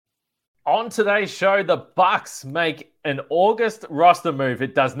On today's show, the Bucks make an August roster move.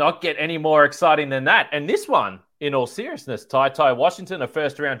 It does not get any more exciting than that. And this one, in all seriousness, TyTy Washington, a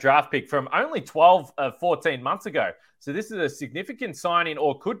first-round draft pick from only 14 months ago. So this is a significant signing,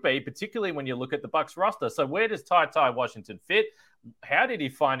 or could be, particularly when you look at the Bucks roster. So where does TyTy Washington fit? How did he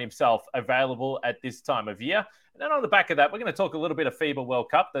find himself available at this time of year? And then on the back of that, we're going to talk a little bit of FIBA World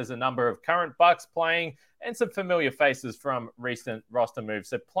Cup. There's a number of current Bucks playing and some familiar faces from recent roster moves.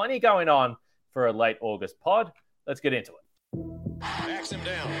 So plenty going on for a late August pod. Let's get into it. Backs him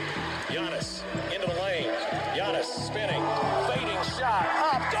down. Giannis into the lane. Giannis spinning. Fading shot.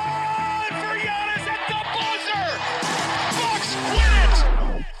 Up. Good for Giannis at the buzzer. Bucks win it.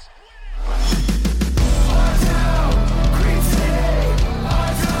 Our town, Green City,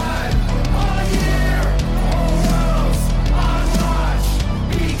 our time, our year, whole world's on watch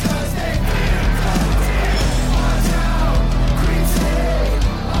because they fear coming. Our town, Green City,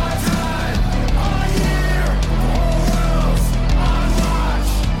 our time, our year, whole world's on watch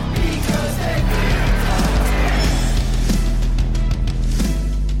because they fear coming.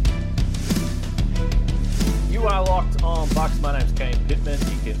 You are locked on Bucks. My name's Kane Pittman.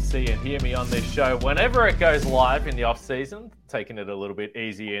 You can see and hear me on this show whenever it goes live in the off-season, taking it a little bit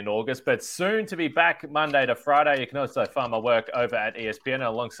easy in August, but soon to be back Monday to Friday. You can also find my work over at ESPN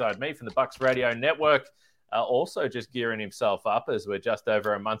alongside me from the Bucks Radio Network. Also just gearing himself up as we're just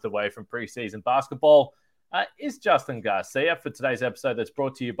over a month away from preseason basketball is Justin Garcia for today's episode that's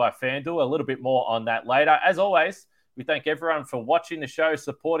brought to you by FanDuel. A little bit more on that later. As always, we thank everyone for watching the show,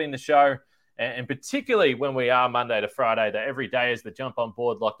 supporting the show, and particularly when we are Monday to Friday, that every day is the jump on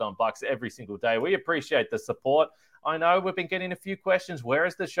board, Locked On Bucks every single day. We appreciate the support. I know we've been getting a few questions. Where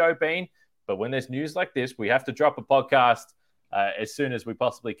has the show been? But when there's news like this, we have to drop a podcast as soon as we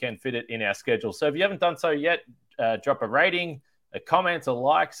possibly can fit it in our schedule. So if you haven't done so yet, drop a rating, a comment, a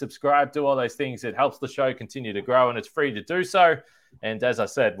like, subscribe, do all those things. It helps the show continue to grow, and it's free to do so. And as I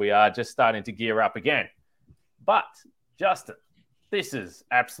said, we are just starting to gear up again. But, Justin, this is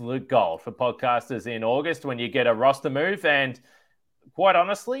absolute gold for podcasters in August when you get a roster move, and quite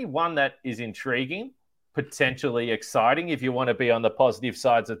honestly, one that is intriguing, potentially exciting if you want to be on the positive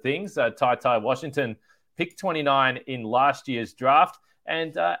sides of things. TyTy Washington picked 29 in last year's draft,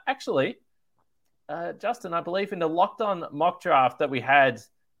 and Justin, I believe in the Locked On mock draft that we had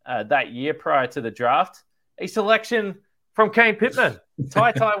that year prior to the draft, a selection from Kane Pittman.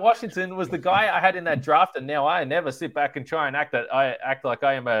 TyTy Washington was the guy I had in that draft, and now I never sit back and try and act like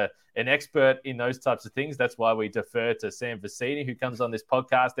I am an expert in those types of things. That's why we defer to Sam Vecini, who comes on this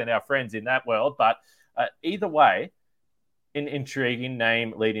podcast, and our friends in that world. But either way, an intriguing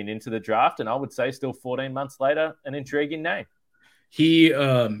name leading into the draft, and I would say still 14 months later, an intriguing name.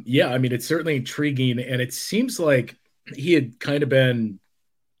 It's certainly intriguing, and it seems like he had kind of been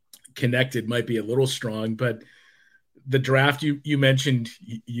connected, might be a little strong, but the draft you mentioned,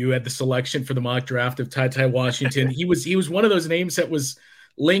 you had the selection for the mock draft of TyTy Washington. He was one of those names that was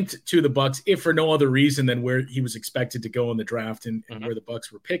linked to the Bucks, if for no other reason than where he was expected to go in the draft and where the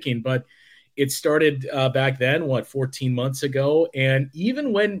Bucks were picking. But it started back then, 14 months ago, and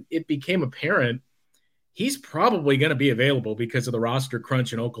even when it became apparent he's probably going to be available because of the roster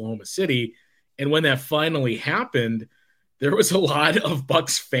crunch in Oklahoma City, and when that finally happened, there was a lot of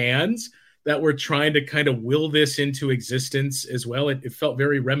Bucks fans that were trying to kind of will this into existence as well. It felt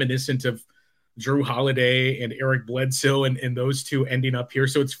very reminiscent of Drew Holiday and Eric Bledsoe and those two ending up here.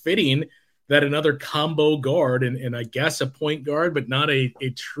 So it's fitting that another combo guard and I guess a point guard, but not a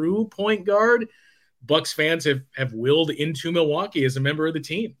true point guard, Bucks fans have willed into Milwaukee as a member of the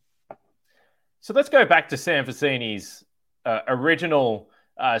team. So let's go back to Sam Vecini's original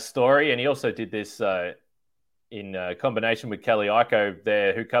story, and he also did this in combination with Kelly Iko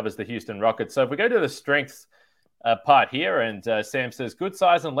there, who covers the Houston Rockets. So if we go to the strengths part here, and Sam says, good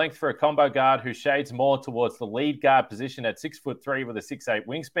size and length for a combo guard who shades more towards the lead guard position at 6'3" with a 6'8"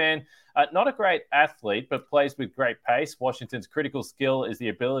 wingspan. Not a great athlete, but plays with great pace. Washington's critical skill is the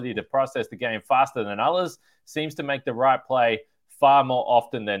ability to process the game faster than others. Seems to make the right play far more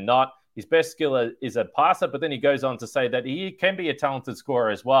often than not. His best skill is a passer, but then he goes on to say that he can be a talented scorer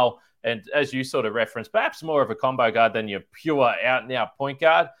as well. And as you sort of referenced, perhaps more of a combo guard than your pure out-and-out point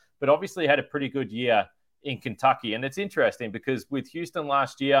guard, but obviously had a pretty good year in Kentucky. And it's interesting because with Houston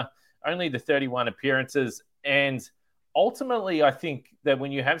last year, only the 31 appearances. And ultimately, I think that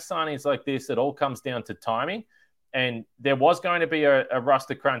when you have signings like this, it all comes down to timing. And there was going to be a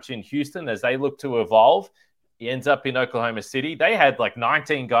roster crunch in Houston as they look to evolve. He ends up in Oklahoma City. They had like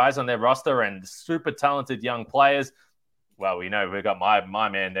 19 guys on their roster and super talented young players. well, we know we've got my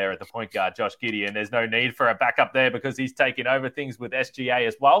man there at the point guard, Josh Giddey, and there's no need for a backup there because he's taking over things with SGA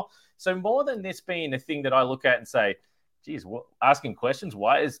as well. So more than this being a thing that I look at and say, geez, asking questions,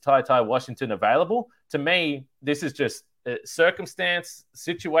 why is TyTy Washington available? To me, this is just a circumstance,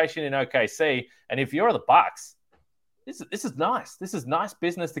 situation in OKC. And if you're the Bucks, this is nice. This is nice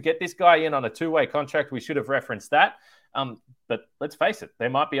business to get this guy in on a two-way contract. We should have referenced that. But let's face it, there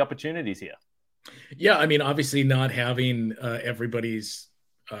might be opportunities here. Yeah, I mean, obviously not having everybody's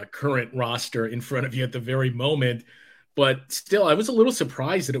current roster in front of you at the very moment, but still, I was a little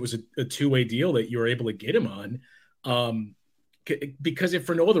surprised that it was a two-way deal that you were able to get him on. Because if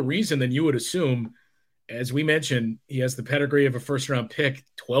for no other reason, then you would assume, as we mentioned, he has the pedigree of a first-round pick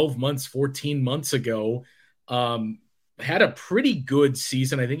 12 months, 14 months ago, had a pretty good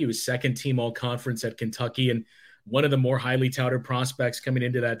season. I think he was second team all-conference at Kentucky and one of the more highly touted prospects coming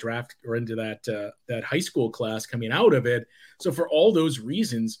into that draft or into that high school class coming out of it. So for all those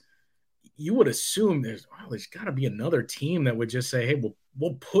reasons, you would assume there's got to be another team that would just say, hey,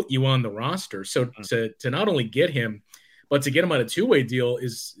 we'll put you on the roster. So to not only get him, but to get him on a two-way deal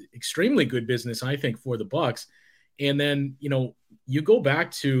is extremely good business, I think, for the Bucks. And then, you go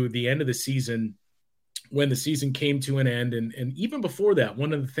back to the end of the season when the season came to an end. And even before that,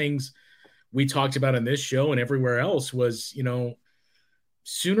 one of the things we talked about on this show and everywhere else was,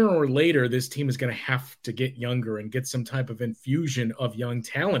 sooner or later, this team is going to have to get younger and get some type of infusion of young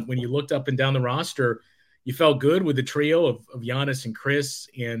talent. When you looked up and down the roster, you felt good with the trio of Giannis and Chris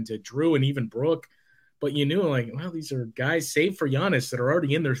and Drew and even Brooke, but you knew these are guys, save for Giannis, that are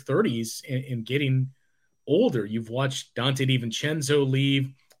already in their 30s and getting older. You've watched Dante DiVincenzo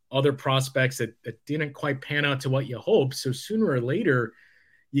leave, other prospects that didn't quite pan out to what you hoped. So sooner or later,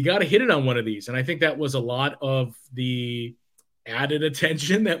 you got to hit it on one of these. And I think that was a lot of the added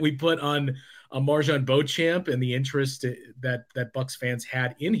attention that we put on Marjon Beauchamp and the interest that Bucks fans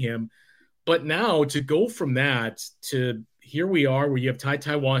had in him. But now to go from that to here we are where you have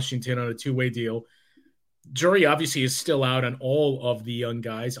TyTy Washington on a two-way deal. Jury obviously is still out on all of the young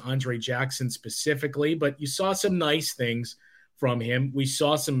guys, Andre Jackson specifically, but you saw some nice things from him. We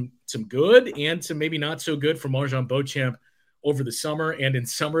saw some good and some maybe not so good from Marjon Beauchamp over the summer and in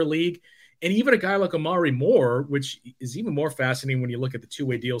summer league. And even a guy like Amari Moore, which is even more fascinating when you look at the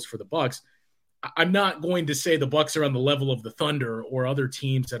two-way deals for the Bucks. I'm not going to say the Bucks are on the level of the Thunder or other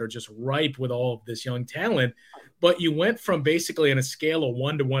teams that are just ripe with all of this young talent, but you went from basically on a scale of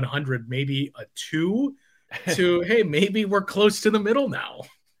 1 to 100, maybe a 2 to, hey, maybe we're close to the middle now.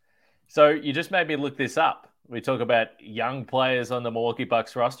 So you just made me look this up. We talk about young players on the Milwaukee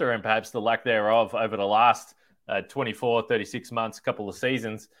Bucks roster and perhaps the lack thereof over the last 24, 36 months, a couple of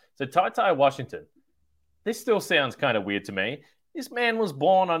seasons. So TyTy Washington, this still sounds kind of weird to me. This man was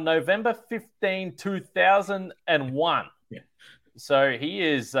born on November 15, 2001. Yeah. So he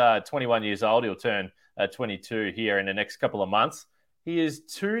is 21 years old. He'll turn 22 here in the next couple of months. He is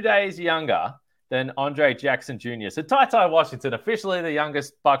 2 days younger than Andre Jackson Jr. So TyTy Washington, officially the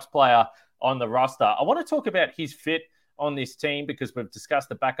youngest Bucks player on the roster. I want to talk about his fit on this team because we've discussed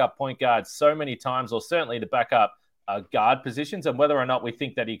the backup point guard so many times, or certainly the backup guard positions, and whether or not we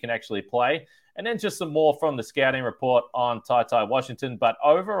think that he can actually play. And then just some more from the scouting report on TyTy Washington. But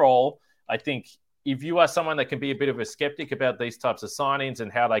overall, I think if you are someone that can be a bit of a skeptic about these types of signings and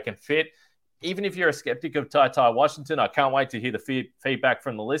how they can fit, even if you're a skeptic of TyTy Washington, I can't wait to hear the feedback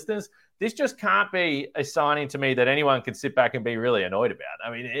from the listeners. This just can't be a signing to me that anyone can sit back and be really annoyed about. I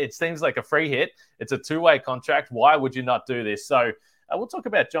mean, it seems like a free hit. It's a two-way contract. Why would you not do this? So we'll talk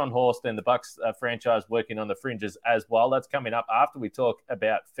about John Horst and the Bucks franchise working on the fringes as well. That's coming up after we talk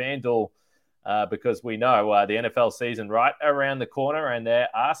about FanDuel because we know the NFL season right around the corner, and there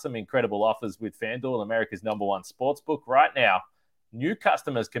are some incredible offers with FanDuel, America's #1 sportsbook right now. New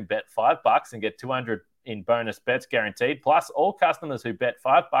customers can bet $5 and get $200 in bonus bets guaranteed. Plus, all customers who bet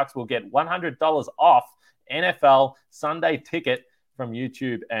 $5 will get $100 off NFL Sunday Ticket from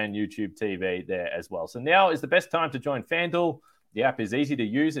YouTube and YouTube TV there as well. So now is the best time to join FanDuel. The app is easy to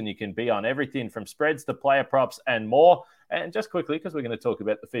use, and you can be on everything from spreads to player props and more. And just quickly, because we're going to talk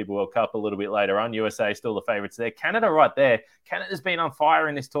about the FIBA World Cup a little bit later on, USA still the favorites there. Canada right there. Canada's been on fire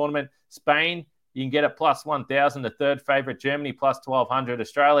in this tournament. Spain, you can get it plus 1,000, the third favorite. Germany plus 1,200.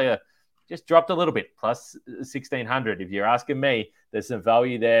 Australia just dropped a little bit, plus 1,600. If you're asking me, there's some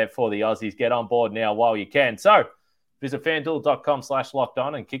value there for the Aussies. Get on board now while you can. So visit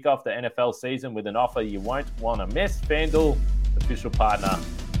FanDuel.com/lockedon and kick off the NFL season with an offer you won't want to miss. FanDuel, official partner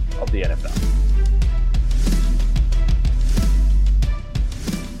of the NFL.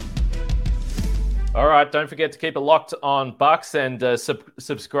 All right, don't forget to keep it locked on Bucks and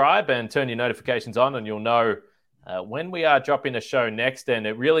subscribe and turn your notifications on, and you'll know when we are dropping a show next, and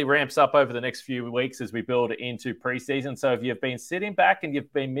it really ramps up over the next few weeks as we build into preseason. So if you've been sitting back and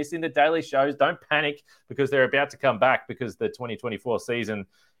you've been missing the daily shows, don't panic because they're about to come back because the 2024 season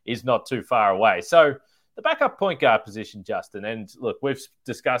is not too far away. So the backup point guard position, Justin, and look, we've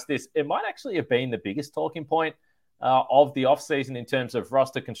discussed this. It might actually have been the biggest talking point of the offseason in terms of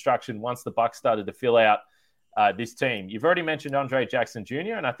roster construction once the Bucks started to fill out this team. You've already mentioned Andre Jackson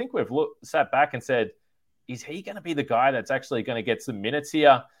Jr., and I think we've sat back and said, is he going to be the guy that's actually going to get some minutes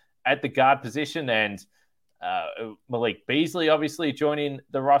here at the guard position? And Malik Beasley obviously joining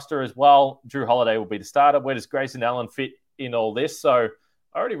the roster as well. Drew Holiday will be the starter. Where does Grayson Allen fit in all this? So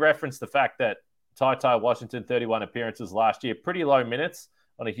I already referenced the fact that TyTy Washington, 31 appearances last year, pretty low minutes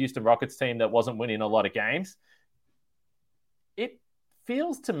on a Houston Rockets team that wasn't winning a lot of games. It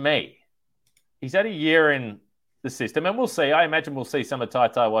feels to me he's had a year in the system, and we'll see. I imagine we'll see some of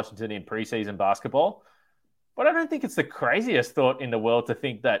TyTy Washington in preseason basketball. But I don't think it's the craziest thought in the world to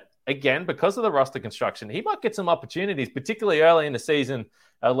think that, again, because of the roster construction, he might get some opportunities, particularly early in the season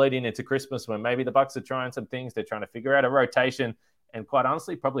leading into Christmas when maybe the Bucks are trying some things. They're trying to figure out a rotation and, quite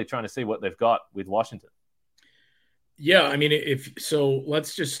honestly, probably trying to see what they've got with Washington. Yeah, I mean,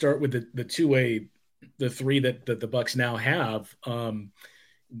 let's just start with the two-way, the three that the Bucks now have.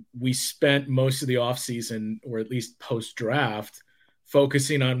 We spent most of the offseason, or at least post-draft,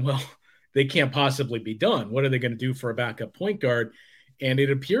 focusing on, well, they can't possibly be done. What are they going to do for a backup point guard? And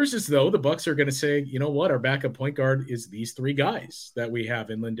it appears as though the Bucks are going to say, you know what, our backup point guard is these three guys that we have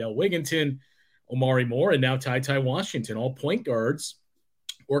in Lindell Wigginton, Omari Moore, and now TyTy Washington, all point guards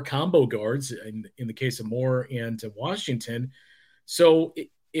or combo guards in the case of Moore and Washington. So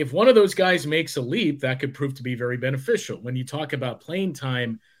if one of those guys makes a leap, that could prove to be very beneficial. When you talk about playing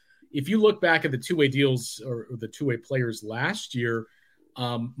time, if you look back at the two-way deals or the two-way players last year,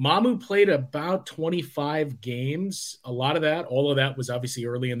 Mamu played about 25 games. All of that was obviously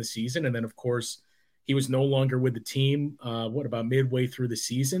early in the season. And then, of course, he was no longer with the team, about midway through the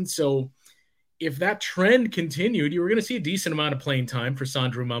season. So if that trend continued, you were going to see a decent amount of playing time for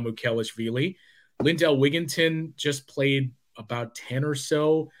Sandro Mamukelashvili. Lindell Wigginton just played about 10 or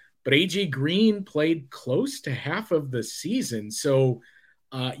so, but AJ Green played close to half of the season. So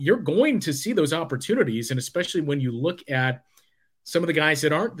you're going to see those opportunities. And especially when you look at some of the guys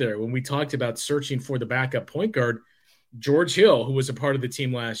that aren't there. When we talked about searching for the backup point guard, George Hill, who was a part of the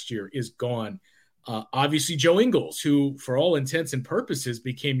team last year, is gone. Obviously, Joe Ingles, who for all intents and purposes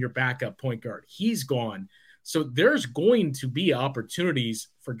became your backup point guard, he's gone. So there's going to be opportunities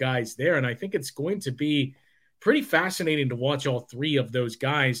for guys there. And I think it's going to be pretty fascinating to watch all three of those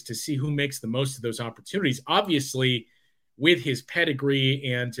guys to see who makes the most of those opportunities. Obviously, with his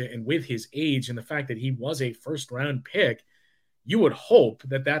pedigree and with his age and the fact that he was a first-round pick, you would hope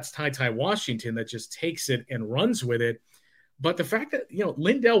that that's TyTy Washington that just takes it and runs with it. But the fact that,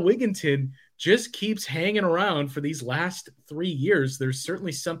 Lindell Wigginton just keeps hanging around for these last 3 years, there's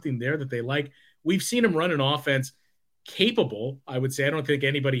certainly something there that they like. We've seen him run an offense capable, I would say. I don't think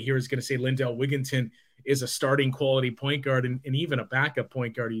anybody here is going to say Lindell Wigginton is a starting quality point guard and even a backup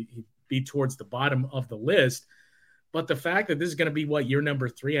point guard. He'd be towards the bottom of the list. But the fact that this is going to be, year number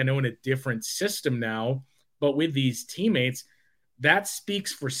 3, I know in a different system now, but with these teammates, that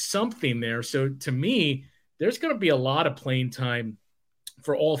speaks for something there. So to me, there's going to be a lot of playing time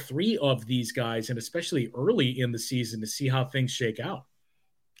for all three of these guys, and especially early in the season to see how things shake out.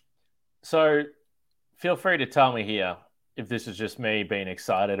 So feel free to tell me here if this is just me being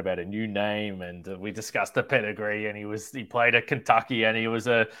excited about a new name. And we discussed the pedigree, and he played at Kentucky, and he was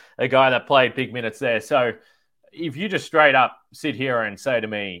a guy that played big minutes there. So if you just straight up sit here and say to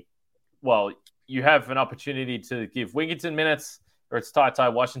me, well, you have an opportunity to give Wigginton minutes, or it's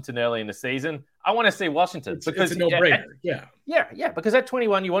TyTy Washington early in the season, I want to see Washington. It's a no-brainer. Yeah, because at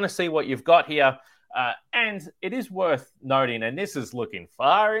 21, you want to see what you've got here. And it is worth noting, and this is looking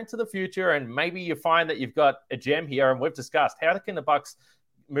far into the future, and maybe you find that you've got a gem here, and we've discussed how can the Bucks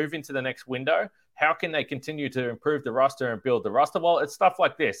move into the next window? How can they continue to improve the roster and build the roster? Well, it's stuff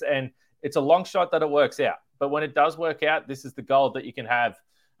like this, and it's a long shot that it works out. But when it does work out, this is the goal that you can have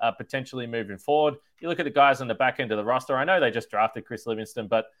potentially moving forward. You look at the guys on the back end of the roster. I know they just drafted Chris Livingston,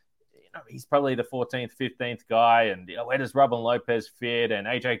 but he's probably the 14th, 15th guy. And where does Robin Lopez fit? And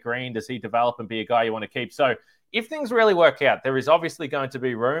AJ Green, does he develop and be a guy you want to keep? So if things really work out, there is obviously going to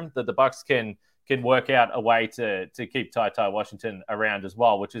be room that the Bucks can work out a way to keep TyTy Washington around as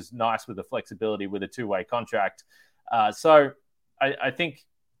well, which is nice with the flexibility with a two-way contract. So I think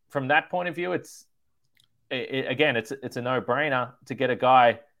from that point of view, it's a no-brainer to get a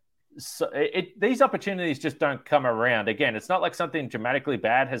guy So these opportunities just don't come around. Again, it's not like something dramatically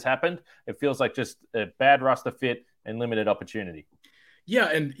bad has happened. It feels like just a bad roster fit and limited opportunity. Yeah,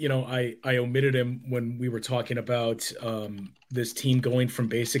 and I omitted him when we were talking about this team going from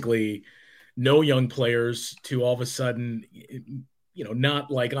basically no young players to all of a sudden, not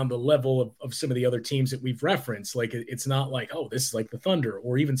like on the level of some of the other teams that we've referenced. Like it's not like, oh, this is like the Thunder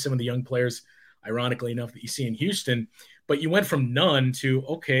or even some of the young players, ironically enough, that you see in Houston. But you went from none to,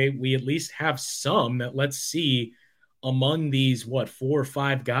 okay, we at least have some that let's see among these, 4 or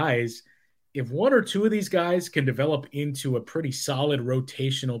 5 guys, if one or two of these guys can develop into a pretty solid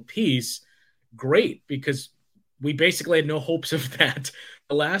rotational piece, great, because we basically had no hopes of that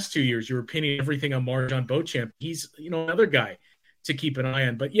the last 2 years. You were pinning everything on Marjon Beauchamp. He's, another guy to keep an eye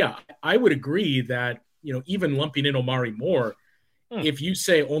on. But yeah, I would agree that, even lumping in Omari Moore, if you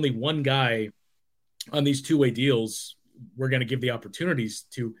say only one guy on these two-way deals, we're going to give the opportunities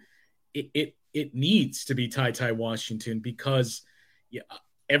to, it needs to be TyTy Washington, because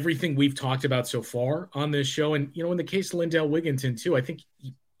everything we've talked about so far on this show, and in the case of Lindell Wigginton too, I think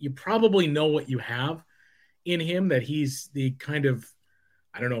you probably know what you have in him, that he's the kind of,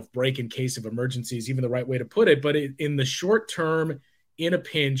 I don't know if break in case of emergency is even the right way to put it, but in the short term, in a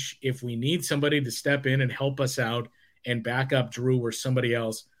pinch, if we need somebody to step in and help us out and back up Drew or somebody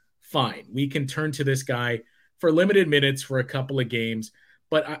else, fine. We can turn to this guy for limited minutes for a couple of games.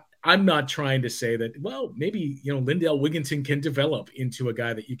 But I'm not trying to say that, well, maybe, Lindell Wigginton can develop into a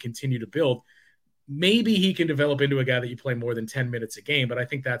guy that you continue to build. Maybe he can develop into a guy that you play more than 10 minutes a game, but I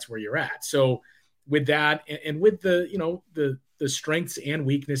think that's where you're at. So with that, and with the strengths and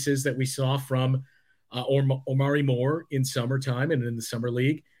weaknesses that we saw from Omari Moore in summertime and in the summer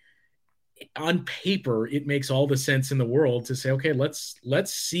league, on paper, it makes all the sense in the world to say, okay,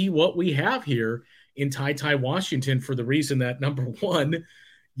 let's see what we have here in TyTy Washington, for the reason that, number one,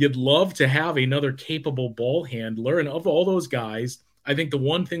 you'd love to have another capable ball handler. And of all those guys, I think the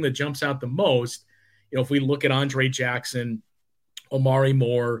one thing that jumps out the most, if we look at Andre Jackson, Omari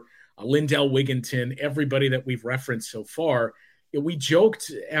Moore, Lindell Wigginton, everybody that we've referenced so far, we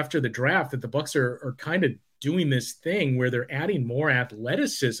joked after the draft that the Bucks are kind of doing this thing where they're adding more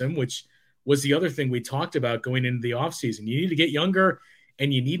athleticism, which was the other thing we talked about going into the offseason. You need to get younger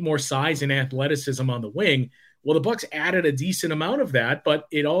and you need more size and athleticism on the wing. Well, the Bucks added a decent amount of that, but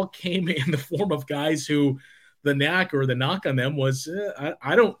it all came in the form of guys who the knock on them was,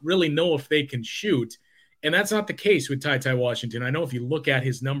 I don't really know if they can shoot. And that's not the case with TyTy Washington. I know if you look at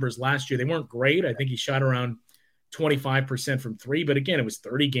his numbers last year, they weren't great. I think he shot around 25% from three, but again, it was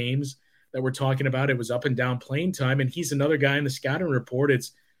 30 games that we're talking about. It was up and down playing time, and he's another guy in the scouting report.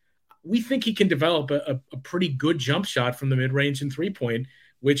 We think he can develop a pretty good jump shot from the mid-range and three-point,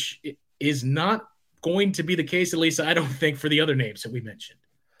 which is not going to be the case, at least I don't think, for the other names that we mentioned.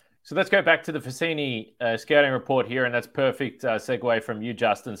 So let's go back to the Facini scouting report here, and that's perfect segue from you,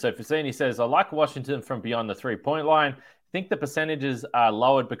 Justin. So Facini says, I like Washington from beyond the three-point line. I think the percentages are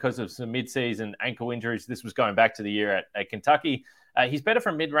lowered because of some mid-season ankle injuries. This was going back to the year at Kentucky. He's better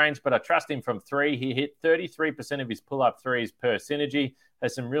from mid-range, but I trust him from three. He hit 33% of his pull-up threes per synergy,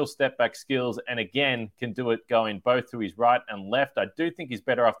 has some real step-back skills, and again, can do it going both to his right and left. I do think he's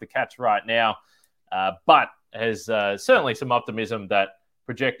better off the catch right now, but has certainly some optimism that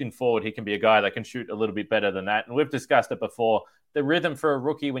projecting forward, he can be a guy that can shoot a little bit better than that. And we've discussed it before. The rhythm for a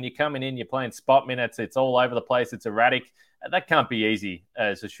rookie, when you're coming in, you're playing spot minutes, it's all over the place, it's erratic. That can't be easy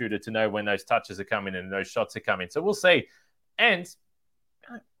as a shooter to know when those touches are coming and those shots are coming. So we'll see. And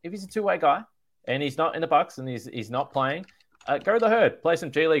if he's a two-way guy and he's not in the Bucks and he's not playing, go to the herd, play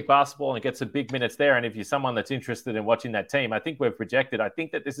some G League basketball and get some big minutes there. And if you're someone that's interested in watching that team, I think we've projected, I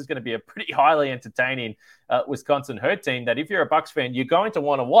think that this is going to be a pretty highly entertaining Wisconsin herd team that if you're a Bucks fan, you're going to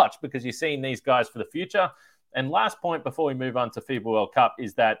want to watch because you're seeing these guys for the future. And last point before we move on to FIBA World Cup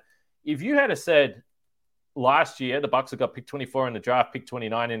is that if you had said last year, the Bucks have got pick 24 in the draft, pick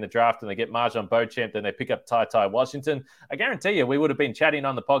 29 in the draft, and they get Marjon Beauchamp, then they pick up TyTy Washington, I guarantee you we would have been chatting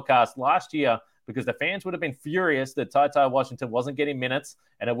on the podcast last year because the fans would have been furious that TyTy Washington wasn't getting minutes,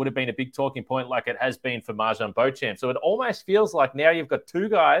 and it would have been a big talking point like it has been for Marjon Beauchamp. So it almost feels like now you've got two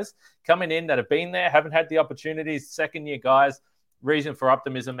guys coming in that have been there, haven't had the opportunities, second-year guys, reason for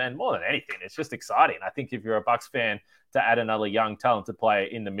optimism, and more than anything, it's just exciting. I think if you're a Bucks fan, to add another young, talented player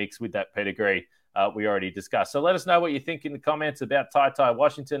in the mix with that pedigree we already discussed. So let us know what you think in the comments about TyTy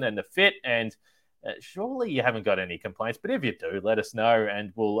Washington and the fit, and surely you haven't got any complaints, but if you do, let us know,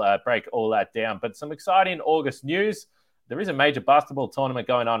 and we'll break all that down. But some exciting August news. There is a major basketball tournament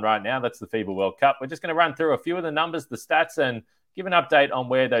going on right now. That's the FIBA World Cup. We're just going to run through a few of the numbers, the stats, and give an update on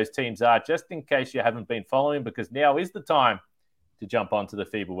where those teams are, just in case you haven't been following, because now is the time to jump onto the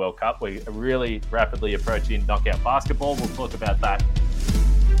FIBA World Cup. We're really rapidly approaching knockout basketball. We'll talk about that.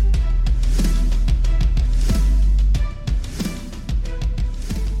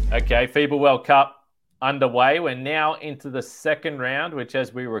 Okay, FIBA World Cup underway. We're now into the second round, which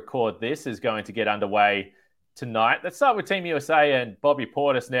as we record this is going to get underway tonight. Let's start with Team USA and Bobby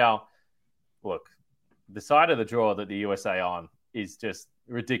Portis. Now, look, the side of the draw that the USA on is just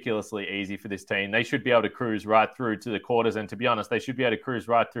ridiculously easy for this team. They should be able to cruise right through to the quarters, and to be honest, they should be able to cruise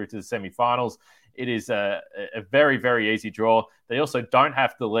right through to the semifinals. It is a very, very easy draw. They also don't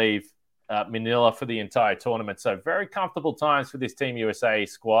have to leave Manila for the entire tournament, so very comfortable times for this Team USA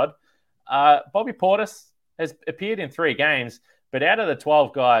squad. Bobby Portis has appeared in 3 games, but out of the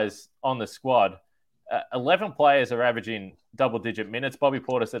 12 guys on the squad, 11 players are averaging double-digit minutes. Bobby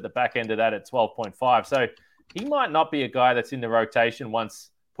Portis at the back end of that at 12.5. So he might not be a guy that's in the rotation once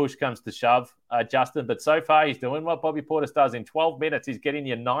push comes to shove, Justin. But so far, he's doing what Bobby Portis does. In 12 minutes, he's getting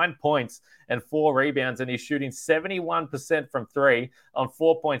you 9 points and 4 rebounds, and he's shooting 71% from 3 on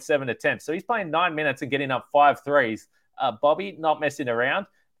 4.7 attempts. So he's playing 9 minutes and getting up 5 threes. Bobby not messing around.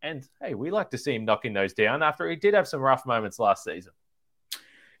 And, hey, we like to see him knocking those down after he did have some rough moments last season.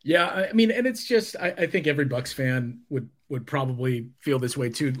 Yeah, I mean, and it's just, I think every Bucks fan would probably feel this way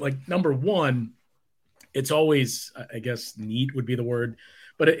too. Like, number one, it's always, I guess, neat would be the word,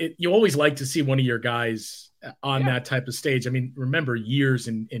 but you always like to see one of your guys on that type of stage. I mean, remember years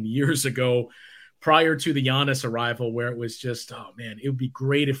and years ago, prior to the Giannis arrival, where it was just, oh man, it would be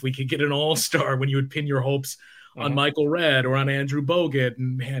great if we could get an all-star, when you would pin your hopes on Michael Redd or on Andrew Bogut,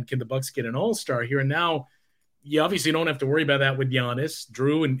 and man, can the Bucks get an all-star here? And now, you obviously don't have to worry about that with Giannis.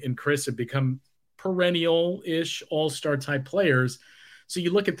 Drew and Chris have become perennial-ish all-star type players. So you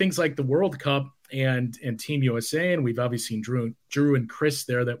look at things like the World Cup and Team USA, and we've obviously seen Drew and Chris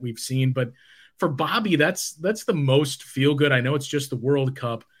there that we've seen. But for Bobby, that's the most feel-good. I know it's just the World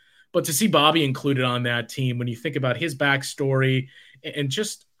Cup, but to see Bobby included on that team, when you think about his backstory and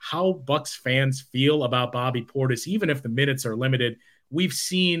just how Bucks fans feel about Bobby Portis, even if the minutes are limited, we've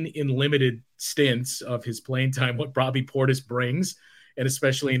seen in limited stints of his playing time what Bobby Portis brings, and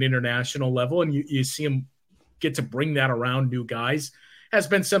especially an international level. And you see him get to bring that around new guys has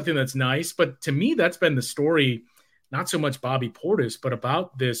been something that's nice. But to me, that's been the story, not so much Bobby Portis, but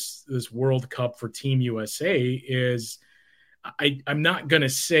about this World Cup for Team USA is I'm not going to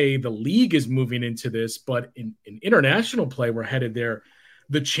say the league is moving into this, but in international play, we're headed there.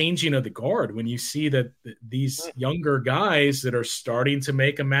 The changing of the guard, when you see that these younger guys that are starting to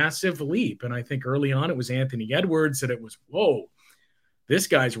make a massive leap. And I think early on it was Anthony Edwards that it was, whoa, this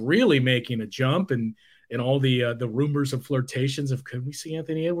guy's really making a jump. And all the rumors of flirtations of, could we see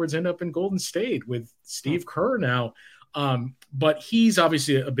Anthony Edwards end up in Golden State with Steve Kerr now? But he's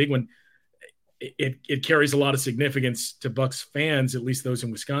obviously a big one. It carries a lot of significance to Bucks fans, at least those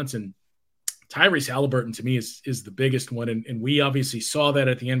in Wisconsin. Tyrese Halliburton, to me, is the biggest one. And we obviously saw that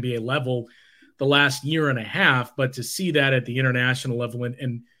at the NBA level the last year and a half, but to see that at the international level,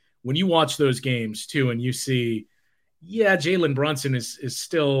 and when you watch those games too, and you see, Jalen Brunson is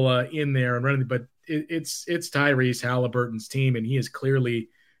still in there and running, but it's Tyrese Halliburton's team, and he is clearly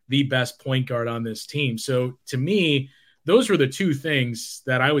the best point guard on this team. So to me, those were the two things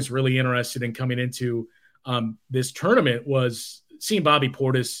that I was really interested in coming into this tournament, was seeing Bobby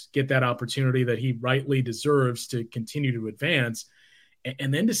Portis get that opportunity that he rightly deserves to continue to advance,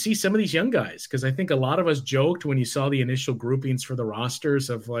 and then to see some of these young guys. Because I think a lot of us joked when you saw the initial groupings for the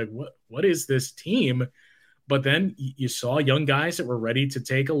rosters of like, what is this team? But then you saw young guys that were ready to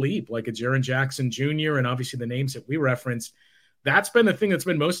take a leap, like a Jaren Jackson Jr. and obviously the names that we referenced. That's been the thing that's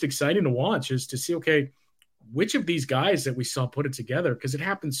been most exciting to watch, is to see, okay, which of these guys that we saw put it together, because it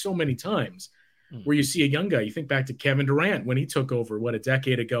happens so many times where you see a young guy. You think back to Kevin Durant when he took over, a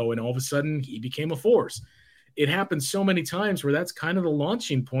decade ago, and all of a sudden he became a force. It happens so many times where that's kind of the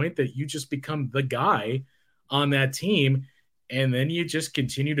launching point, that you just become the guy on that team, and then you just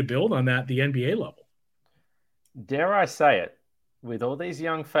continue to build on that at the NBA level. Dare I say it, with all these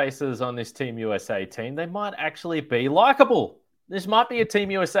young faces on this Team USA team, they might actually be likable. This might be a Team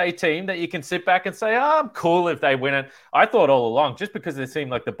USA team that you can sit back and say, I'm cool if they win it. I thought all along, just because it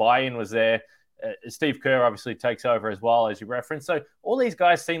seemed like the buy-in was there, Steve Kerr obviously takes over as well, as you referenced. So all these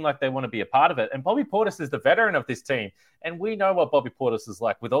guys seem like they want to be a part of it. And Bobby Portis is the veteran of this team. And we know what Bobby Portis is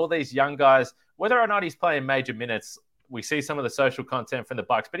like with all these young guys, whether or not he's playing major minutes. We see some of the social content from the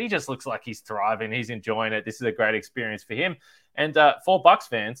Bucks, but he just looks like he's thriving. He's enjoying it. This is a great experience for him. And for Bucks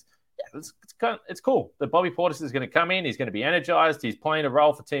fans, it's cool that Bobby Portis is going to come in. He's going to be energized. He's playing a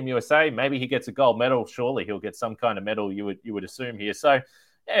role for Team USA. Maybe he gets a gold medal. Surely he'll get some kind of medal, you would assume here. So,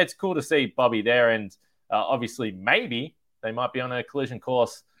 yeah, it's cool to see Bobby there. And obviously, maybe they might be on a collision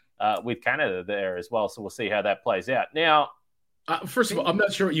course with Canada there as well. So we'll see how that plays out. Now, first of all, I'm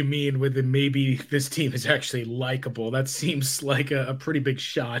not sure what you mean with the maybe this team is actually likable. That seems like a pretty big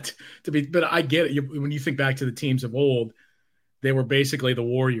shot to be, but I get it. When you think back to the teams of old, they were basically the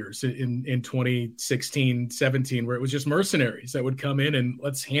Warriors in 2016, 17, where it was just mercenaries that would come in and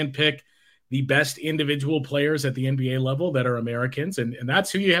let's handpick the best individual players at the NBA level that are Americans. And that's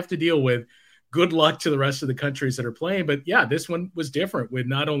who you have to deal with. Good luck to the rest of the countries that are playing. But yeah, this one was different with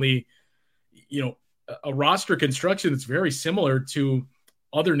not only, a roster construction that's very similar to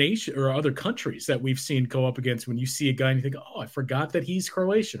other nations or other countries that we've seen go up against. When you see a guy and you think, oh, I forgot that he's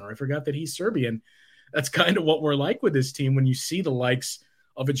Croatian, or I forgot that he's Serbian. That's kind of what we're like with this team when you see the likes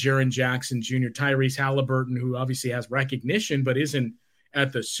of a Jaren Jackson Jr., Tyrese Halliburton, who obviously has recognition but isn't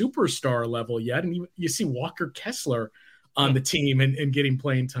at the superstar level yet. And you see Walker Kessler on the team and getting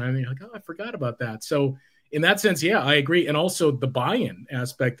playing time. And you're like, oh, I forgot about that. So in that sense, yeah, I agree. And also the buy-in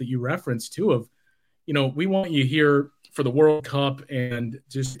aspect that you referenced too of, we want you here for the World Cup and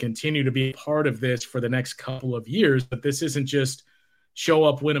just continue to be a part of this for the next couple of years. But this isn't just show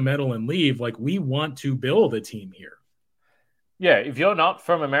up, win a medal, and leave. Like, we want to build a team here. Yeah, if you're not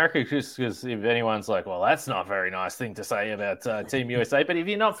from America, just because if anyone's like, well, that's not a very nice thing to say about Team USA, but if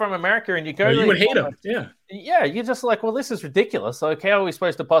you're not from America and you go, you would hate them. Yeah, you're just like, well, this is ridiculous. Like, how are we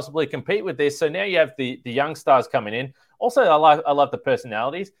supposed to possibly compete with this? So now you have the young stars coming in. Also, I love the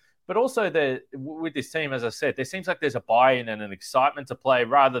personalities, but also with this team, as I said, there seems like there's a buy-in and an excitement to play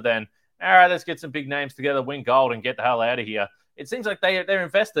rather than, all right, let's get some big names together, win gold, and get the hell out of here. It seems like they're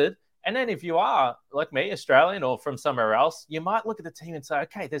invested. And then if you are, like me, Australian or from somewhere else, you might look at the team and say,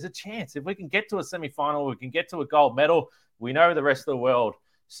 okay, there's a chance. If we can get to a semifinal, we can get to a gold medal. We know the rest of the world,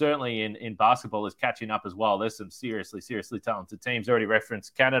 certainly in basketball, is catching up as well. There's some seriously, seriously talented teams. Already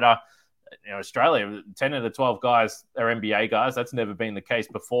referenced Canada. Australia, 10 of the 12 guys are NBA guys. That's never been the case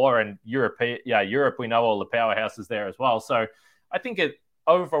before. And Europe, we know all the powerhouses there as well. So I think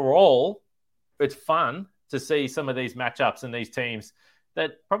overall, it's fun to see some of these matchups and these teams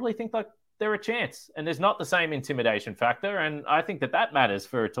that probably think like they're a chance. And there's not the same intimidation factor. And I think that matters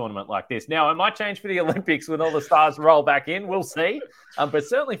for a tournament like this. Now, it might change for the Olympics when all the stars roll back in. We'll see. But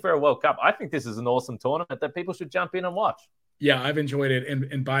certainly for a World Cup, I think this is an awesome tournament that people should jump in and watch. Yeah, I've enjoyed it.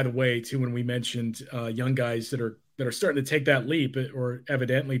 And by the way, too, when we mentioned young guys that are starting to take that leap or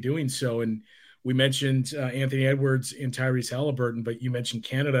evidently doing so, and we mentioned Anthony Edwards and Tyrese Halliburton, but you mentioned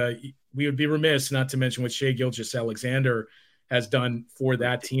Canada. We would be remiss not to mention what Shai Gilgeous-Alexander has done for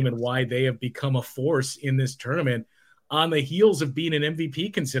that team and why they have become a force in this tournament on the heels of being an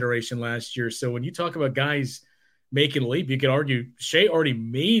MVP consideration last year. So when you talk about guys making a leap, you could argue Shai already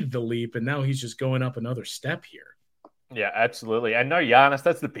made the leap, and now he's just going up another step here. Yeah, absolutely. And no Giannis,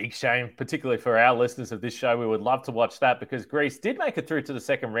 that's the big shame, particularly for our listeners of this show. We would love to watch that because Greece did make it through to the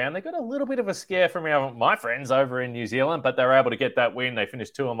second round. They got a little bit of a scare from my friends over in New Zealand, but they were able to get that win. They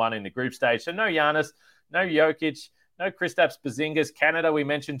finished 2-1 in the group stage. So no Giannis, no Jokic, no Kristaps Porzingis. Canada, we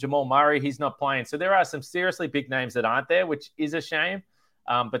mentioned Jamal Murray. He's not playing. So there are some seriously big names that aren't there, which is a shame.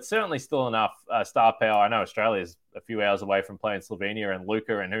 But certainly still enough star power. I know Australia's a few hours away from playing Slovenia and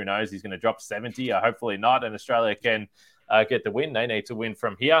Luka, and who knows, he's going to drop 70. Hopefully not, and Australia can get the win. They need to win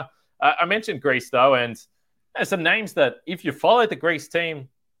from here. I mentioned Greece, though, and there's some names that if you follow the Greece team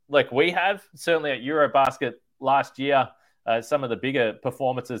like we have, certainly at Eurobasket last year, some of the bigger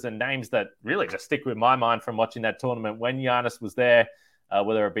performances and names that really just stick with my mind from watching that tournament when Giannis was there,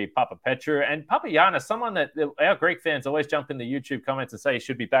 whether it be Papa Petru and Papa Giannis, someone that our Greek fans always jump in the YouTube comments and say he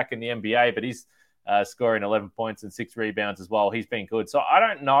should be back in the NBA, but he's scoring 11 points and 6 rebounds as well. He's been good. So I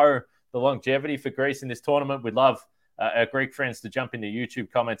don't know the longevity for Greece in this tournament. We'd love our Greek friends to jump in the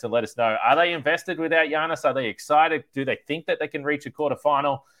YouTube comments and let us know. Are they invested without Giannis? Are they excited? Do they think that they can reach a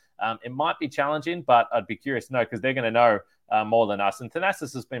quarterfinal? It might be challenging, but I'd be curious to know because they're going to know more than us. And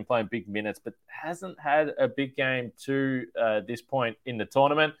Thanasis has been playing big minutes, but hasn't had a big game to this point in the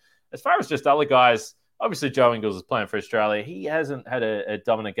tournament. As far as just other guys, obviously Joe Ingles is playing for Australia. He hasn't had a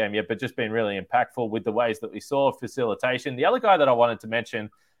dominant game yet, but just been really impactful with the ways that we saw facilitation. The other guy that I wanted to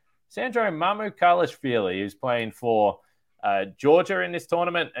mention, Sandro Mamukalashvili, who's playing for Georgia in this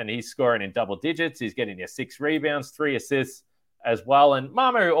tournament, and he's scoring in double digits. He's getting 6 rebounds, 3 assists as well. And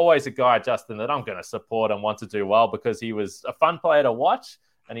Mamu, always a guy, Justin, that I'm going to support and want to do well because he was a fun player to watch,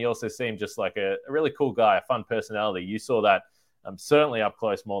 and he also seemed just like a really cool guy, a fun personality. You saw that certainly up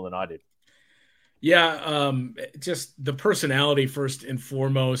close more than I did. Yeah, just the personality first and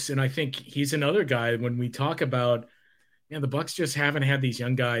foremost. And I think he's another guy when we talk about, the Bucks just haven't had these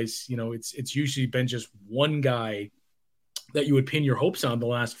young guys. It's usually been just one guy that you would pin your hopes on the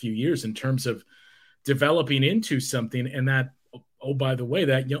last few years in terms of developing into something. And that, oh, by the way,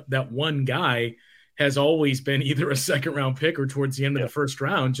 that one guy has always been either a second round pick or towards the end of the first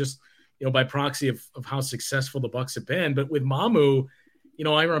round, just, by proxy of how successful the Bucks have been. But with Mamu,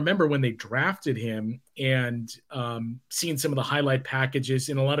 I remember when they drafted him and seeing some of the highlight packages,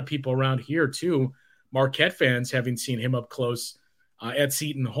 and a lot of people around here too, Marquette fans, having seen him up close at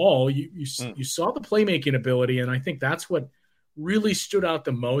Seton Hall, you saw the playmaking ability. And I think that's what really stood out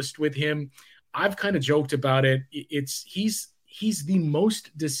the most with him. I've kind of joked about it. He's the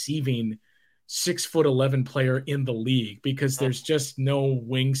most deceiving 6'11" player in the league because there's just no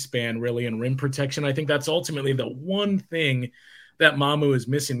wingspan really and rim protection. I think that's ultimately the one thing that Mamu is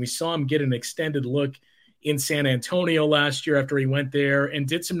missing. We saw him get an extended look in San Antonio last year after he went there and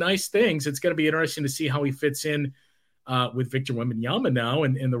did some nice things. It's going to be interesting to see how he fits in with Victor Wembanyama now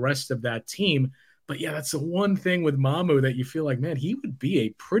and the rest of that team. But yeah, that's the one thing with Mamu that you feel like, man, he would be a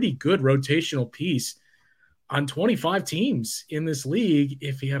pretty good rotational piece on 25 teams in this league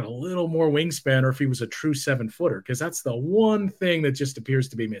if he had a little more wingspan or if he was a true 7-footer, because that's the one thing that just appears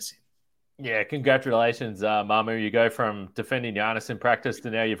to be missing. Yeah, congratulations, Mamu. You go from defending Giannis in practice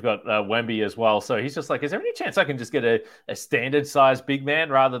to now you've got Wemby as well. So he's just like, is there any chance I can just get a standard-sized big man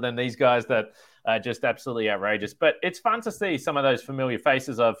rather than these guys that are just absolutely outrageous? But it's fun to see some of those familiar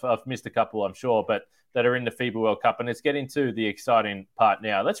faces. I've missed a couple, I'm sure, but that are in the FIBA World Cup. And it's getting to the exciting part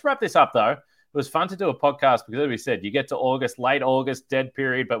now. Let's wrap this up, though. It was fun to do a podcast because, as we said, you get to August, late August, dead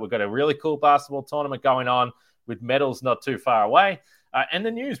period, but we've got a really cool basketball tournament going on with medals not too far away. And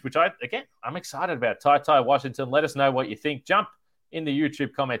the news, which I'm excited about. TyTy Washington, let us know what you think. Jump in the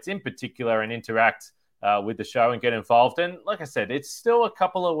YouTube comments in particular and interact with the show and get involved. And like I said, it's still a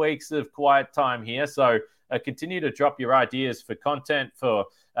couple of weeks of quiet time here. So continue to drop your ideas for content for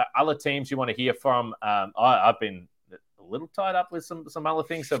other teams you want to hear from. I've been a little tied up with some other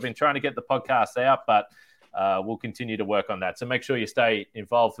things. So I've been trying to get the podcast out, but we'll continue to work on that. So make sure you stay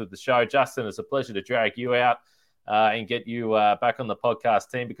involved with the show. Justin, it's a pleasure to drag you out and get you back on the podcast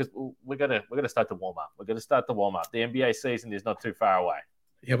team because we're gonna start the warm up. We're gonna start the warm up. The NBA season is not too far away.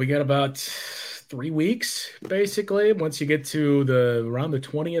 Yeah, we got about 3 weeks basically. Once you get to around the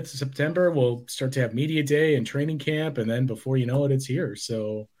 20th of September, we'll start to have media day and training camp, and then before you know it, it's here.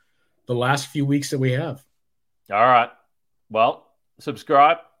 So the last few weeks that we have. All right. Well,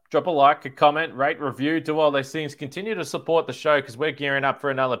 subscribe. Drop a like, a comment, rate, review, do all those things. Continue to support the show because we're gearing up for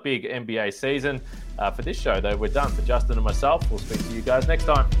another big NBA season. For this show, though, we're done. For Justin and myself, we'll speak to you guys next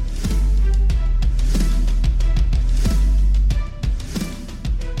time.